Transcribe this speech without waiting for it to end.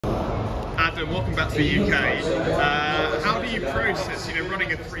Adam, welcome back to the UK. How do you process,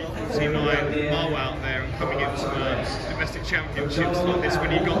 running a 3:49 mile out there and coming into domestic championships like this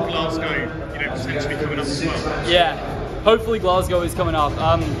when you've got Glasgow, potentially coming up as well? Yeah, hopefully Glasgow is coming up.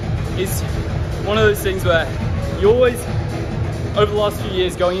 It's one of those things where you always, over the last few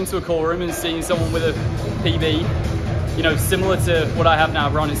years, going into a call room and seeing someone with a PB, similar to what I have now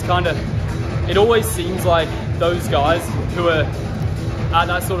run, it always seems like those guys who are at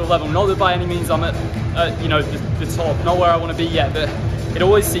that sort of level, not that by any means I'm at the top, not where I want to be yet, but it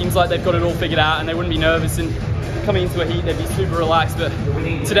always seems like they've got it all figured out and they wouldn't be nervous, and coming into a heat they'd be super relaxed. But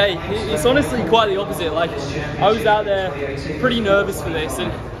today it's honestly quite the opposite. Like, I was out there pretty nervous for this,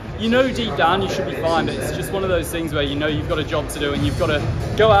 and deep down you should be fine, but it's just one of those things where you've got a job to do and you've got to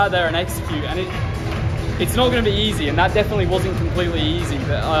go out there and execute, and it's not going to be easy, and that definitely wasn't completely easy,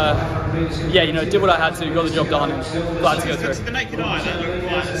 but did what I had to, got the job done, and glad to go through. To the naked eye, that looked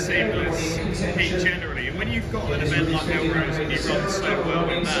quite a seamless heat generally, and when you've got an event like Millrose and you run so well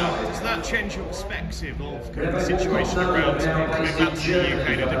in that, does that change your perspective of kind of the situation around coming back to the UK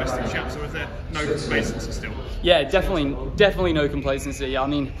to domestic champs, or is there no complacency still? Yeah, definitely no complacency. I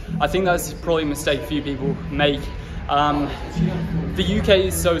mean, I think that's probably a mistake a few people make. The UK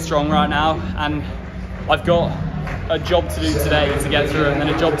is so strong right now, and I've got a job to do today to get through, and then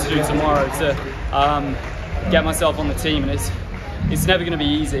a job to do tomorrow to get myself on the team, and it's never going to be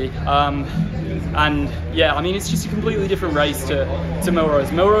easy. And yeah, I mean, it's just a completely different race to Millrose.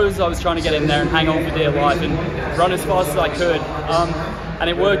 Millrose, I was trying to get in there and hang on for dear life and run as fast as I could, and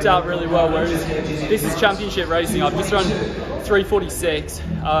it worked out really well. Whereas this is championship racing. I've just run 3:46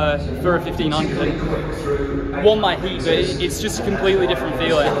 for a 1500 and won my heat, but it's just a completely different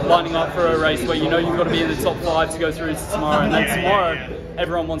feeling lining up for a race where you've got to be in the top 5 to go through to tomorrow, and then tomorrow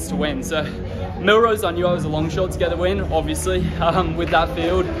everyone wants to win. So Millrose, I knew I was a long shot to get the win, obviously. With that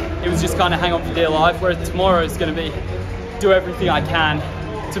field, it was just kind of hang on for dear life, whereas tomorrow is going to be do everything I can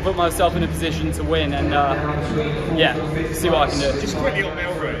to put myself in a position to win, and see what I can do. Just quickly on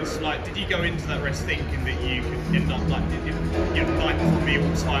Millrose, did you go into that race thinking that you could end up like the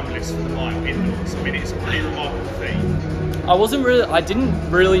field time list for the mile indoors? I mean, it's a pretty remarkable thing. I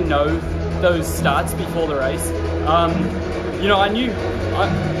didn't really know those stats before the race.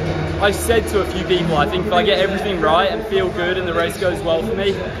 I said to a few people, I think if I get everything right and feel good and the race goes well for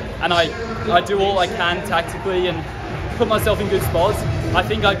me, and I do all I can tactically and put myself in good spots, I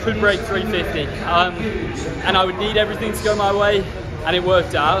think I could break 350, and I would need everything to go my way, and it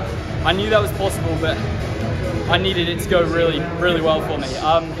worked out. I knew that was possible, but I needed it to go really, really well for me.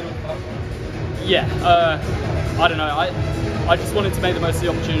 I don't know, I just wanted to make the most of the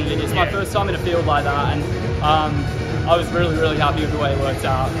opportunity. It's my first time in a field like that, and I was really, really happy with the way it worked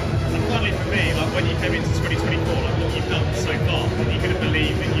out. And finally for me, when you came into 2024, what you've done so far, you could have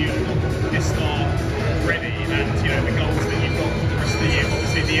believed that you this start ready, and the goals that you've got for the rest of the year,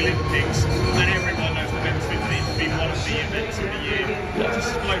 obviously the Olympics, and everyone knows the benefit that it will be one of the events of the year, not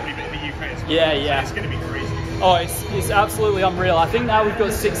just globally but in the UK as well. Yeah. So it's going to be crazy. Oh, it's absolutely unreal. I think now we've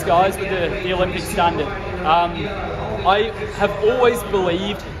got 6 guys with the Olympic standard. I have always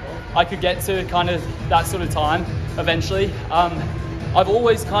believed I could get to kind of that sort of time eventually. I've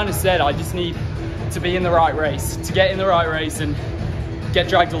always kind of said I just need to be in the right race, to get in the right race and get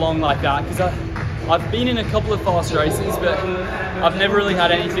dragged along like that, because I've been in a couple of fast races, but I've never really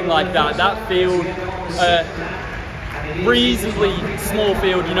had anything like that. That field, reasonably small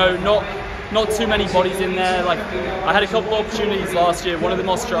field, not too many bodies in there. Like, I had a couple of opportunities last year, one of them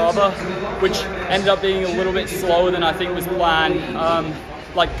Ostrava, which ended up being a little bit slower than I think was planned.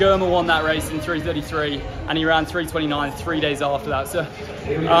 Like, Germa won that race in 3:33, and he ran 3:29 3 days after that. So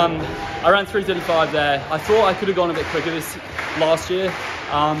I ran 3:35 there. I thought I could have gone a bit quicker this last year.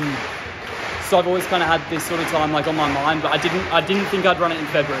 So I've always kind of had this sort of time on my mind, but I didn't think I'd run it in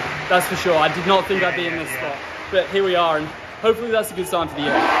February. That's for sure. I did not think I'd be in this spot. But here we are, and hopefully that's a good sign for the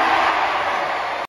year.